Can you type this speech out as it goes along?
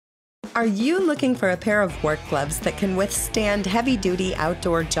Are you looking for a pair of work gloves that can withstand heavy-duty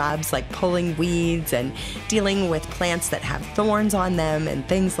outdoor jobs like pulling weeds and dealing with plants that have thorns on them and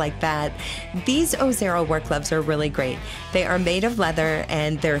things like that? These Ozero work gloves are really great. They are made of leather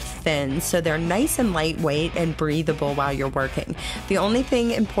and they're thin, so they're nice and lightweight and breathable while you're working. The only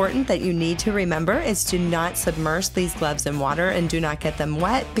thing important that you need to remember is to not submerge these gloves in water and do not get them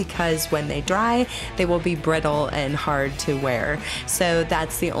wet, because when they dry, they will be brittle and hard to wear. So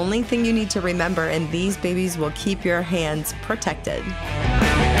that's the only thing you need to remember, and these babies will keep your hands protected.